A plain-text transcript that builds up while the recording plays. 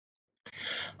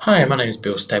Hi, my name is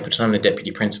Bill Stapleton. I'm the Deputy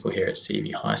Principal here at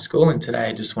Seaview High School, and today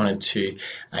I just wanted to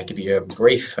give you a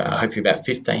brief, hopefully about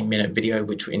 15-minute video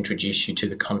which will introduce you to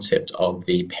the concept of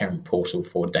the parent portal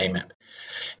for DAYMAP.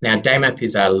 Now, DAYMAP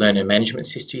is our learner management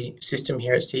system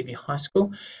here at Seaview High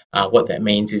School. What that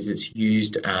means is it's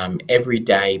used every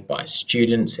day by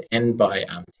students and by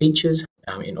teachers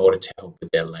in order to help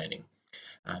with their learning.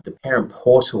 The parent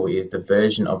portal is the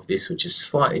version of this which is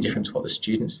slightly different to what the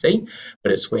students see,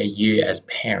 but it's where you as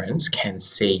parents can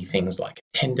see things like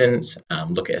attendance,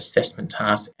 look at assessment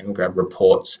tasks and grab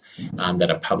reports that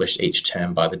are published each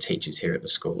term by the teachers here at the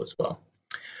school as well.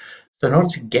 So in order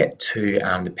to get to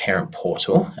the parent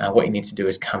portal, what you need to do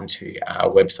is come to our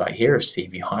website here of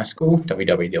Seaview High School,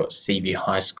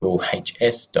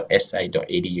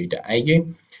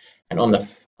 www.seaviewhighschool.hs.sa.edu.au, and on the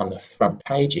front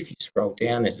page, if you scroll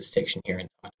down, there's a section here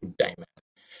entitled DAYMAP.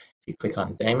 If you click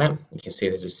on DAYMAP, you can see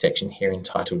there's a section here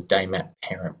entitled DAYMAP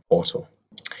Parent Portal.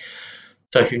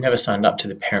 So if you've never signed up to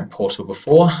the parent portal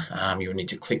before, you'll need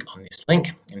to click on this link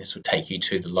and this will take you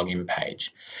to the login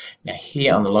page. Now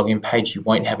here on the login page, you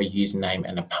won't have a username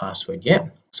and a password yet.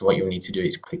 So what you'll need to do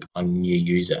is click on new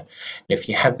user. Now, if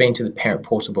you have been to the parent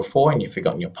portal before and you've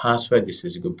forgotten your password, this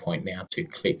is a good point now to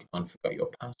click on forgot your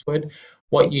password.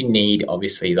 What you need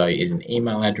obviously though is an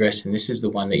email address, and this is the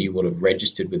one that you would have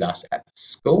registered with us at the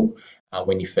school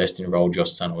when you first enrolled your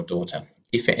son or daughter.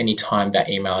 If at any time that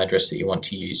email address that you want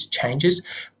to use changes,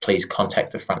 please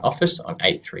contact the front office on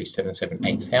 8377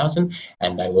 8000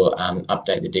 and they will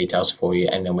update the details for you,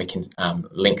 and then we can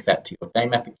link that to your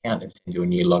DAYMAP account and send you a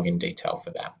new login detail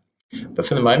for that. But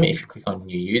for the moment, if you click on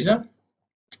new user,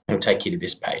 it'll take you to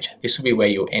this page. This will be where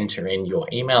you'll enter in your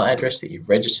email address that you've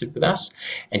registered with us,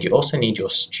 and you also need your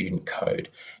student code.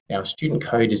 Now, a student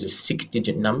code is a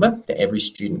 6-digit number that every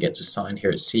student gets assigned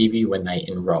here at Seaview when they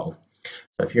enroll.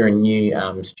 So if you're a new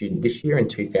student this year in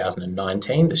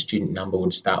 2019, the student number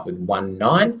would start with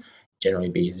 19, generally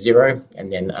be 0,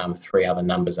 and then 3 other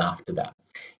numbers after that.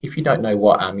 If you don't know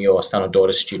what your son or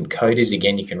daughter's student code is,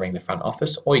 again, you can ring the front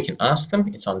office or you can ask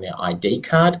them. It's on their ID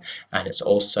card, and it's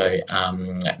also,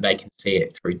 they can see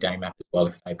it through DAYMAP as well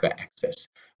if they've got access.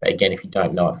 But again, if you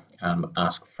don't know,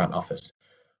 ask the front office.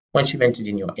 Once you've entered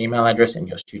in your email address and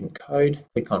your student code,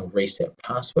 click on reset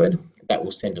password. That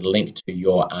will send a link to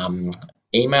your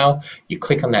email. You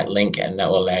click on that link and that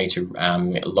will allow you to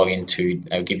log into,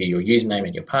 give you your username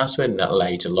and your password, and that will allow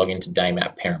you to log into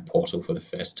DAYMAP Parent Portal for the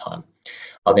first time.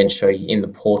 I'll then show you in the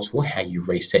portal how you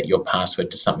reset your password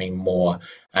to something more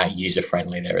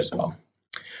user-friendly there as well.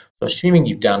 So assuming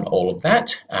you've done all of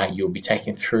that, you'll be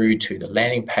taken through to the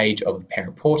landing page of the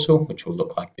parent portal, which will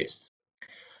look like this.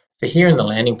 So here in the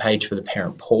landing page for the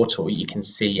parent portal, you can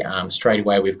see straight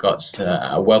away we've got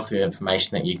a wealth of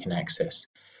information that you can access.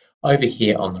 Over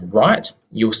here on the right,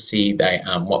 you'll see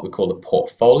what we call the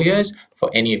portfolios for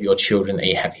any of your children that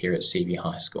you have here at Seaview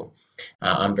High School.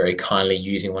 I'm very kindly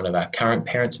using one of our current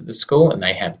parents at the school, and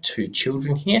they have 2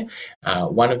 children here.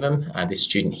 One of them, this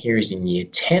student here, is in year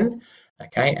 10.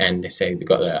 Okay, and so we've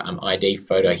got the ID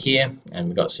photo here, and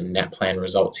we've got some NAPLAN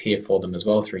results here for them as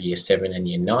well through year 7 and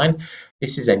year 9.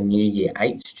 This is a new year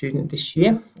 8 student this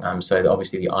year, so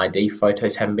obviously the ID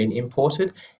photos haven't been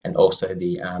imported, and also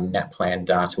the NAPLAN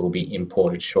data will be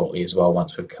imported shortly as well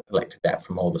once we've collected that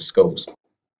from all the schools.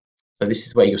 So this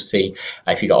is where you'll see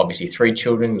if you've got obviously 3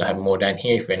 children, you'll have more down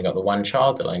here. If you've only got the 1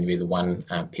 child, there'll only be the 1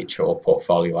 picture or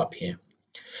portfolio up here.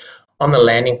 On the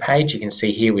landing page, you can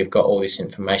see here we've got all this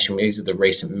information. These are the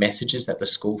recent messages that the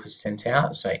school has sent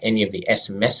out. So any of the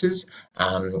SMSs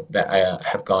that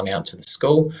have gone out to the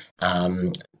school,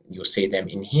 you'll see them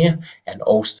in here, and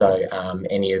also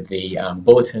any of the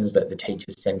bulletins that the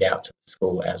teachers send out to the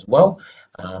school as well.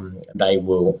 They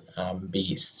will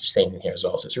be seen in here as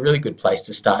well. So it's a really good place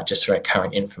to start just for our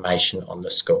current information on the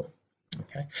school.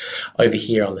 Okay. Over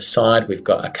here on the side, we've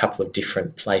got a couple of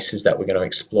different places that we're going to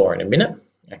explore in a minute.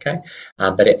 Okay,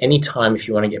 but at any time, if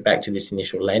you want to get back to this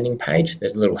initial landing page,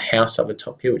 there's a little house up the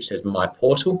top here which says My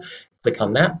Portal. Click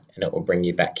on that and it will bring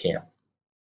you back here.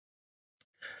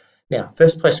 Now,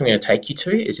 first place I'm going to take you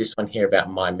to is this one here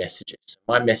about My Messages.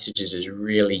 My Messages is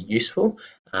really useful.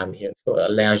 Here it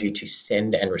allows you to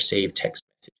send and receive text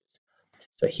messages.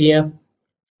 So here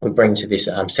we bring to this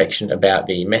section about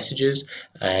the messages,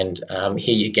 and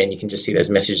here again you can just see those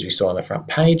messages we saw on the front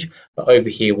page, but over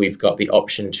here we've got the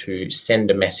option to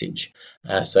send a message.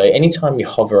 So anytime you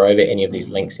hover over any of these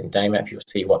links in DAYMAP, you'll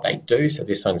see what they do. So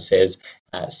this one says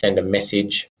send a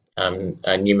message,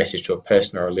 a new message to a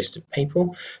person or a list of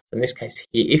people. So in this case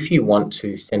here, if you want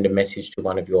to send a message to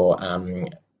one of your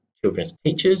children's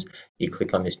teachers, you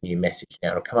click on this new message.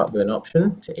 Now it'll come up with an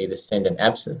option to either send an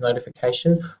absence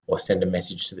notification or send a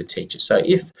message to the teacher. So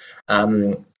if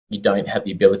you don't have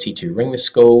the ability to ring the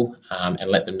school and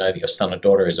let them know that your son or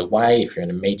daughter is away, if you're in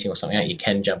a meeting or something, you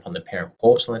can jump on the parent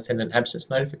portal and send an absence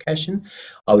notification.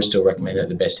 I would still recommend that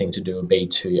the best thing to do would be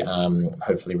to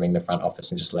hopefully ring the front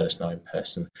office and just let us know in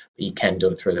person. But you can do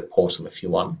it through the portal if you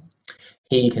want.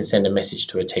 Here you can send a message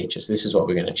to a teacher. So this is what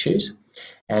we're going to choose.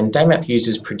 And DAYMAP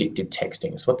uses predictive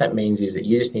texting. So what that means is that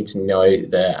you just need to know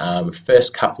the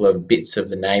first couple of bits of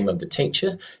the name of the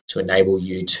teacher to enable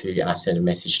you to send a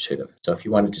message to them. So if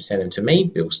you wanted to send them to me,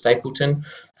 Bill Stapleton,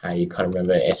 you kind of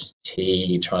remember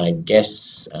ST, trying to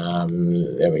guess,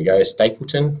 there we go,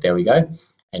 Stapleton, there we go.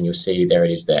 And you'll see there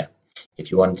it is there. If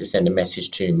you wanted to send a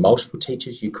message to multiple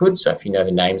teachers, you could. So if you know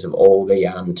the names of all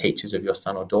the teachers of your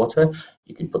son or daughter,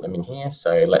 you can put them in here.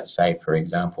 So let's say, for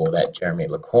example, that Jeremy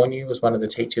LaCornu was one of the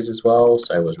teachers as well.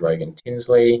 So was Rogan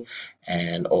Tinsley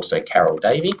and also Carol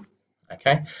Davey.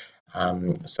 Okay.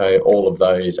 So all of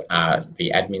those are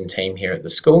the admin team here at the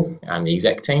school and the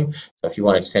exec team. So if you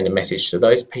wanted to send a message to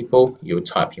those people, you would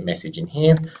type your message in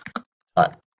here,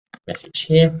 type message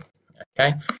here.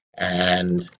 Okay.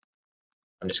 And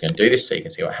I'm just going to do this so you can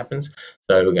see what happens.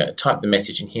 So we're going to type the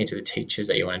message in here to the teachers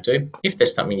that you want to do. If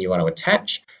there's something you want to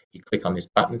attach, you click on this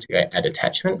button to go add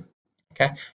attachment.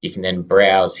 Okay, you can then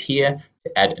browse here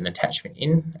to add an attachment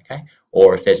in. Okay,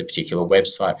 or if there's a particular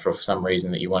website for some reason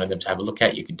that you wanted them to have a look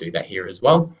at, you could do that here as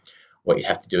well. What you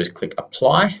have to do is click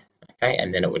apply. Okay,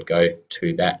 and then it would go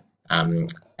to that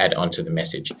add onto the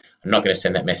message. I'm not going to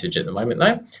send that message at the moment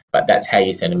though, but that's how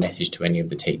you send a message to any of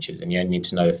the teachers, and you only need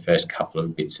to know the first couple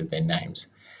of bits of their names.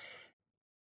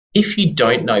 If you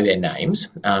don't know their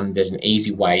names, there's an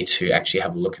easy way to actually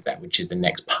have a look at that, which is the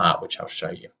next part, which I'll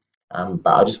show you.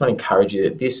 But I just want to encourage you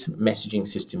that this messaging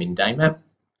system in DAYMAP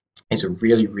is a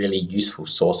really, really useful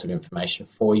source of information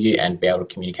for you and be able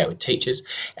to communicate with teachers.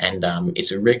 And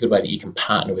it's a really good way that you can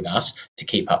partner with us to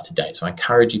keep up to date. So I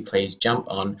encourage you, please jump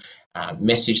on,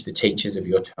 message the teachers of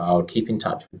your child, keep in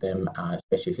touch with them,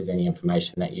 especially if there's any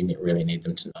information that you really need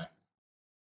them to know.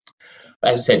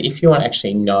 But as I said, if you want to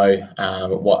actually know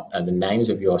what the names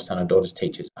of your son or daughter's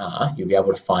teachers are, you'll be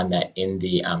able to find that in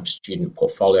the student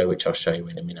portfolio, which I'll show you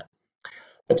in a minute.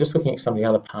 But just looking at some of the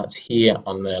other parts here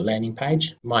on the landing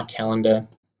page, my calendar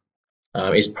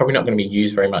is probably not going to be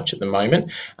used very much at the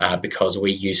moment because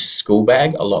we use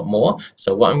Schoolbag a lot more.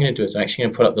 So what I'm going to do is I'm actually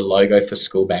going to put up the logo for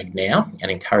Schoolbag now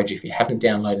and encourage you, if you haven't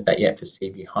downloaded that yet for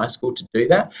Seaview High School, to do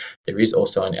that. There is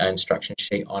also an instruction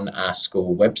sheet on our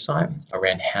school website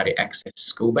around how to access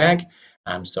Schoolbag.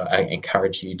 So I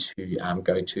encourage you to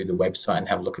go to the website and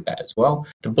have a look at that as well.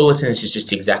 The bulletins is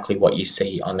just exactly what you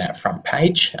see on that front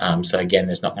page. So again,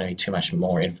 there's not going to be too much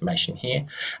more information here.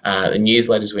 The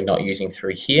newsletters we're not using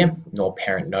through here, nor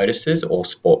parent notices or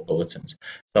sport bulletins.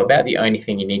 So about the only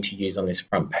thing you need to use on this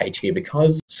front page here,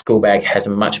 because Schoolbag has a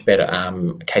much better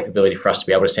capability for us to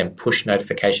be able to send push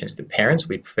notifications to parents.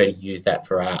 We prefer to use that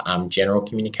for our general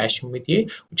communication with you,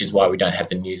 which is why we don't have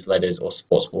the newsletters or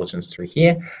sports bulletins through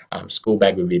here.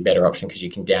 Schoolbag would be a better option because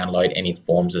you can download any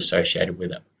forms associated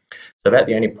with it. So about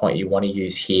the only point you want to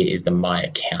use here is the My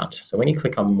Account. So when you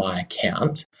click on My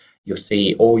Account, you'll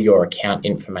see all your account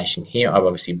information here. I've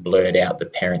obviously blurred out the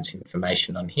parents'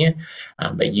 information on here,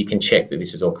 but you can check that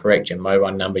this is all correct, your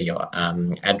mobile number, your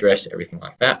address, everything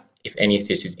like that. If any of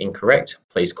this is incorrect,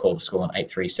 please call the school on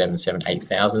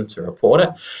 83778000 to report it.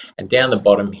 And down the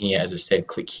bottom here, as I said,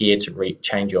 click here to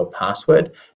change your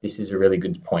password. This is a really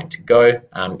good point to go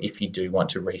if you do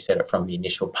want to reset it from the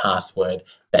initial password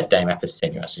that DAYMAP has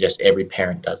sent you. I suggest every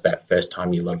parent does that first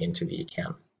time you log into the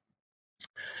account.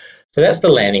 So that's the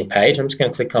landing page. I'm just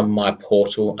going to click on My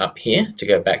Portal up here to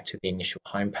go back to the initial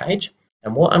home page.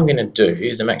 And what I'm going to do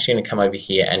is I'm actually going to come over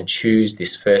here and choose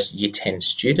this first Year 10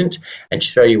 student and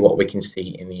show you what we can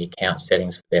see in the account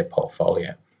settings for their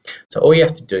portfolio. So all you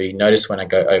have to do, notice when I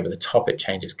go over the top, it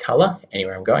changes color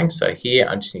anywhere I'm going. So here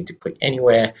I just need to click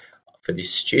anywhere for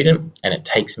this student and it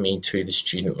takes me to the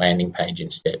student landing page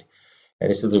instead. Now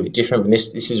this is a little bit different, but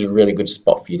this is a really good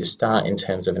spot for you to start in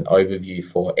terms of an overview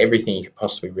for everything you could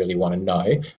possibly really want to know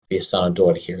for your son or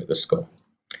daughter here at the school.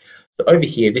 So over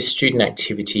here, this student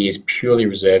activity is purely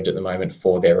reserved at the moment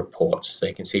for their reports. So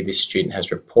you can see this student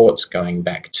has reports going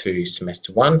back to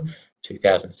semester 1,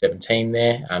 2017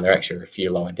 there, and they're actually a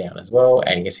few lower down as well,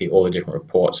 and you can see all the different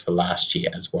reports for last year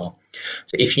as well.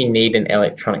 So if you need an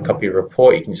electronic copy of the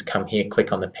report, you can just come here,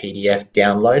 click on the PDF,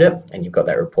 download it, and you've got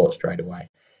that report straight away.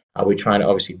 We're trying to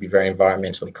obviously be very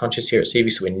environmentally conscious here at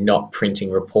Seaview, so we're not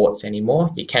printing reports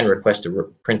anymore. You can request a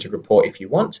printed report if you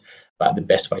want, but the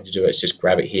best way to do it is just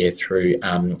grab it here through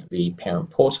the parent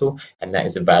portal, and that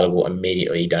is available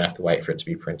immediately. You don't have to wait for it to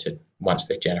be printed once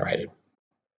they're generated.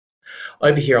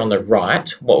 Over here on the right,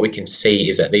 what we can see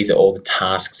is that these are all the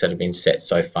tasks that have been set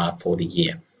so far for the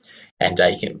year. And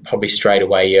you can probably straight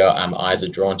away, your eyes are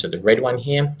drawn to the red one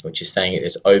here, which is saying that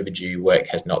this overdue work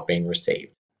has not been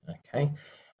received. Okay,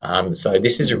 so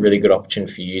this is a really good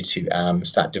opportunity for you to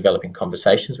start developing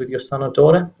conversations with your son or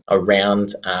daughter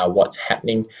around what's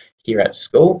happening here at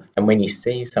school. And when you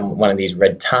see one of these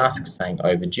red tasks saying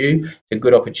overdue, it's a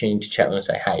good opportunity to chat with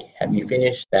them and say, hey, have you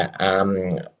finished that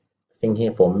thing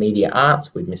here for media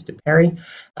arts with Mr. Perry,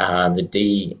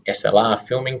 the DSLR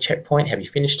filming checkpoint, have you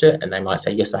finished it? And they might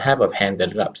say, yes, I have, I've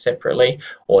handed it up separately,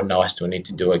 or no, I still need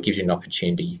to do it. It gives you an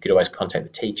opportunity. You could always contact the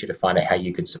teacher to find out how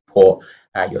you could support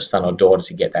your son or daughter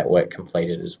to get that work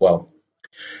completed as well.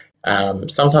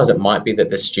 Sometimes it might be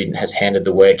that the student has handed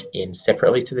the work in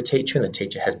separately to the teacher and the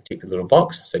teacher hasn't ticked the little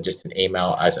box, so just an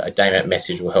email, a DAYMAP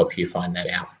message will help you find that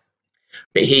out.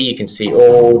 But here you can see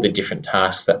all the different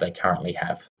tasks that they currently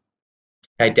have.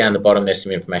 Okay, down the bottom there's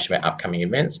some information about upcoming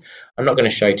events. I'm not going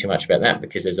to show you too much about that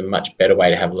because there's a much better way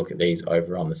to have a look at these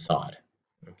over on the side.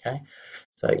 Okay,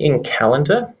 so in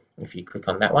calendar, if you click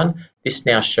on that one, this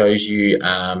now shows you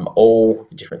all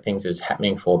the different things that's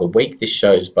happening for the week. This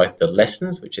shows both the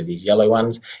lessons, which are these yellow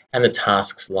ones, and the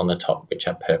tasks along the top, which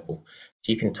are purple.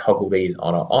 So you can toggle these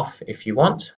on or off if you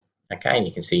want. Okay, and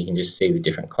you can just see the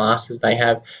different classes they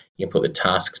have. You can put the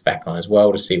tasks back on as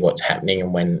well to see what's happening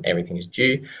and when everything is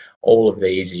due. All of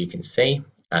these, as you can see,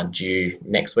 are due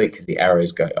next week because the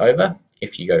arrows go over.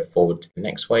 If you go forward to the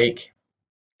next week,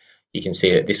 you can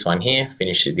see that this one here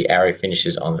finishes, the arrow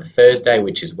finishes on the Thursday,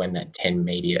 which is when that 10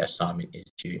 media assignment is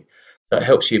due. So it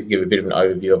helps you give a bit of an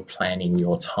overview of planning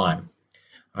your time.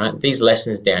 All right, these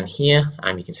lessons down here,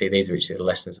 you can see these are actually the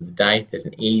lessons of the day. There's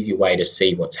an easy way to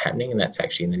see what's happening, and that's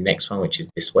actually in the next one, which is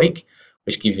this week,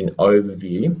 which gives you an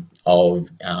overview of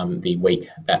the week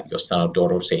that your son or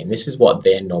daughter will see. And this is what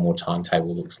their normal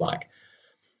timetable looks like.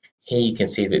 Here you can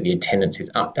see that the attendance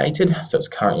is updated. So it's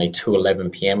currently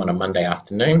 2:11 p.m. on a Monday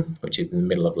afternoon, which is in the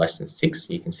middle of lesson 6.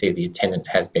 You can see the attendance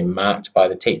has been marked by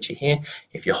the teacher here.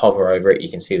 If you hover over it, you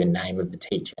can see the name of the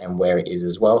teacher and where it is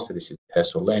as well. So this is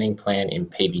Personal Learning Plan in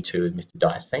PB2 with Mr.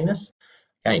 Diacenas.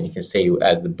 Okay, and you can see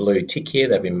as the blue tick here,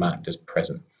 they've been marked as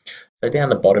present. So down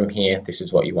the bottom here, this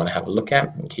is what you want to have a look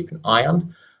at and keep an eye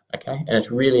on. Okay, and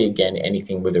it's really, again,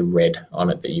 anything with a red on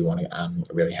it that you want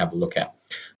to really have a look at.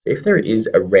 So if there is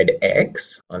a red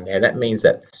X on there, that means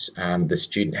that the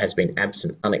student has been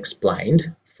absent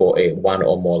unexplained for one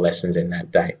or more lessons in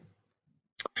that day.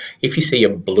 If you see a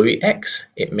blue X,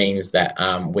 it means that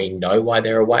we know why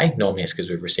they're away. Normally it's because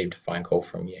we've received a phone call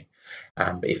from you.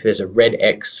 But if there's a red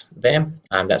X there,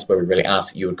 that's where we really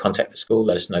ask that you would contact the school,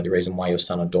 let us know the reason why your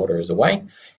son or daughter is away,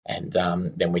 and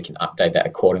then we can update that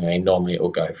accordingly. Normally it will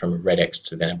go from a red X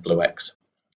to then a blue X.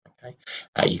 Okay.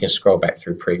 You can scroll back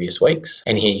through previous weeks,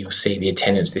 and here you'll see the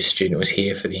attendance. This student was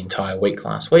here for the entire week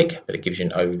last week, but it gives you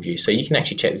an overview. So you can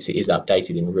actually check this, it is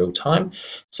updated in real time.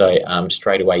 So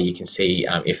straight away you can see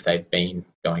if they've been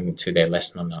going to their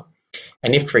lesson or not.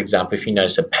 And if, for example, if you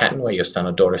notice a pattern where your son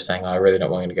or daughter is saying, oh, I really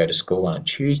don't want to go to school on a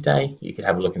Tuesday, you could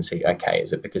have a look and see, okay,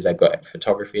 is it because they've got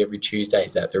photography every Tuesday?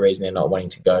 Is that the reason they're not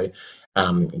wanting to go?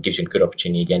 It gives you a good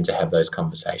opportunity again to have those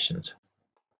conversations.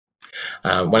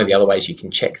 One of the other ways you can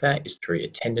check that is through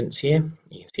attendance here.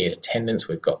 You can see at attendance,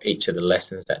 we've got each of the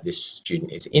lessons that this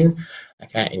student is in,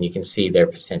 okay, and you can see their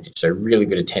percentage. So really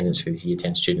good attendance for this year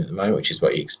 10 student at the moment, which is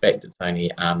what you expect. It's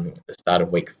only the start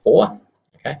of week 4,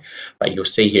 okay, but you'll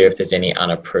see here if there's any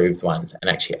unapproved ones. And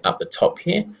actually up the top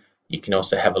here, you can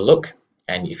also have a look,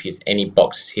 and if there's any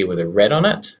boxes here with a red on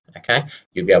it, okay,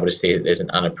 you'll be able to see that there's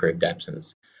an unapproved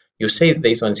absence. You'll see that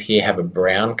these ones here have a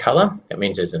brown color. That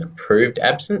means there's an approved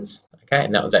absence, okay?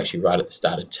 And that was actually right at the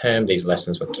start of term. These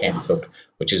lessons were cancelled,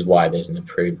 which is why there's an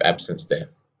approved absence there,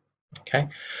 okay?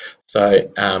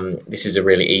 So this is a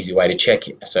really easy way to check.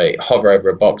 So hover over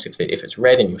a box if it's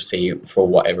red, and you'll see for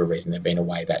whatever reason they've been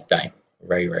away that day.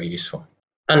 Very, very useful.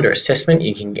 Under assessment,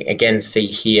 you can again see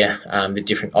here the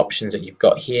different options that you've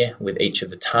got here with each of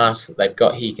the tasks that they've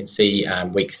got here. You can see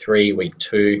week 3, week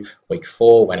 2, week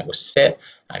 4 when it was set.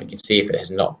 You can see if it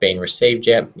has not been received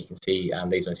yet. You can see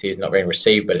these ones here is not being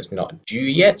received, but it's not due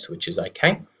yet, which is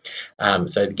okay.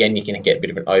 So again, you can get a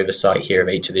bit of an oversight here of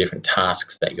each of the different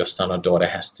tasks that your son or daughter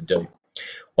has to do.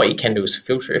 What you can do is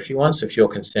filter if you want. So if you're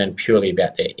concerned purely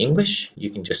about their English, you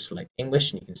can just select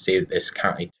English and you can see that there's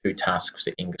currently 2 tasks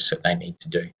for English that they need to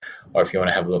do. Or if you want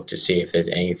to have a look to see if there's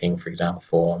anything, for example,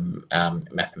 for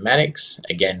mathematics,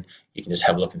 again, you can just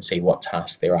have a look and see what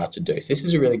tasks there are to do. So this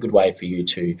is a really good way for you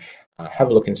to have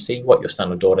a look and see what your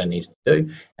son or daughter needs to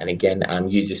do. And again,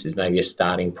 use this as maybe a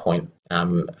starting point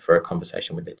for a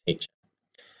conversation with their teacher.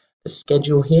 The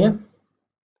schedule here,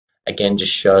 again,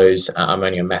 just shows, I'm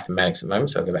only on mathematics at the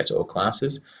moment, so I'll go back to all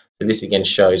classes. So this again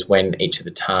shows when each of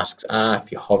the tasks are.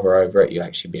 If you hover over it, you'll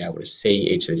actually be able to see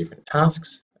each of the different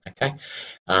tasks. Okay,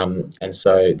 and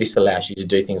so this allows you to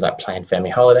do things like plan family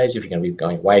holidays. If you're going to be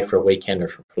going away for a weekend or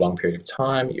for a prolonged period of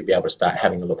time, you'll be able to start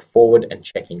having a look forward and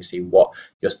checking, see what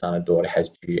your son or daughter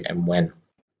has due and when.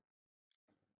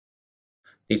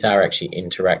 These are actually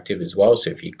interactive as well, so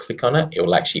if you click on it, it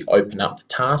will actually open up the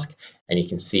task, and you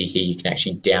can see here you can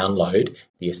actually download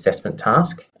the assessment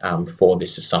task for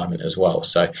this assignment as well.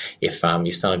 So if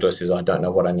your son or daughter says, I don't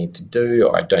know what I need to do,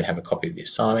 or I don't have a copy of the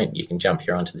assignment, you can jump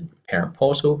here onto the parent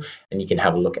portal and you can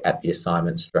have a look at the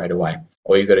assignment straight away.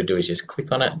 All you've got to do is just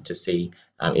click on it to see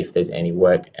if there's any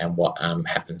work and what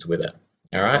happens with it.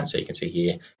 All right, so you can see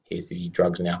here, here's the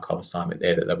drugs and alcohol assignment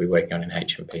there that they'll be working on in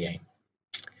HMPE.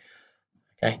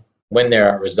 Okay. When there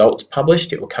are results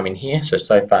published, it will come in here.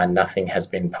 So far nothing has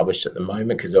been published at the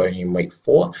moment because we're only in week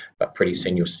 4, but pretty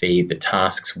soon you'll see the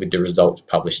tasks with the results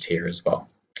published here as well.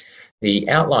 The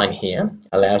outline here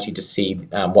allows you to see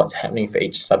what's happening for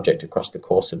each subject across the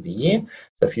course of the year.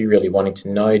 So if you really wanted to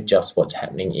know just what's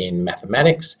happening in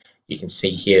mathematics, you can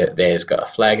see here that there's got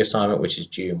a flag assignment which is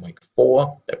due in week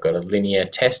 4. They've got a linear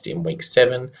test in week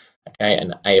 7. Okay,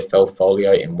 an AFL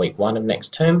folio in week 1 of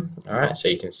next term. All right, so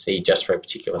you can see just for a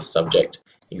particular subject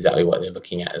exactly what they're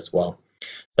looking at as well.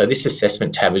 So this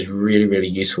assessment tab is really, really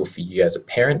useful for you as a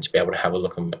parent to be able to have a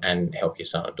look and help your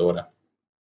son or daughter.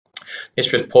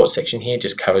 This report section here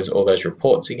just covers all those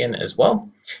reports again as well.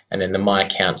 And then the My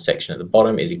Account section at the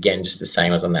bottom is again just the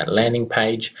same as on that landing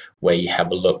page, where you have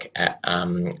a look at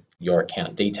your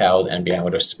account details and be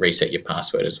able to reset your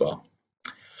password as well.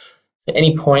 At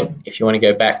any point, if you want to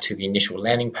go back to the initial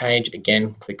landing page,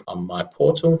 again, click on My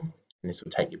Portal, and this will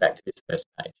take you back to this first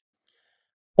page.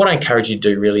 What I encourage you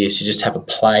to do really is to just have a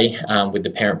play with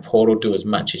the Parent Portal, do as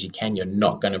much as you can. You're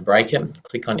not going to break it.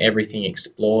 Click on everything,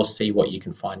 explore, see what you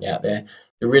can find out there.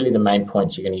 Really the main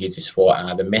points you're going to use this for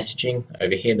are the messaging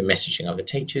over here, the messaging of the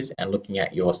teachers, and looking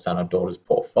at your son or daughter's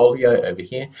portfolio over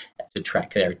here to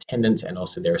track their attendance and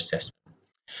also their assessment.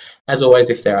 As always,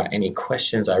 if there are any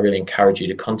questions, I really encourage you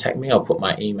to contact me. I'll put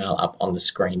my email up on the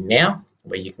screen now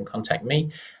where you can contact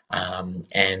me.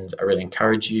 And I really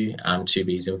encourage you to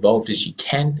be as involved as you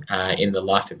can in the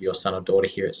life of your son or daughter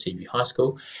here at Seaview High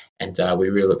School. And we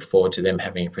really look forward to them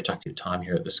having a productive time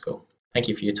here at the school. Thank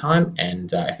you for your time.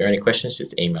 And if there are any questions,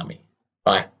 just email me.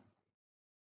 Bye.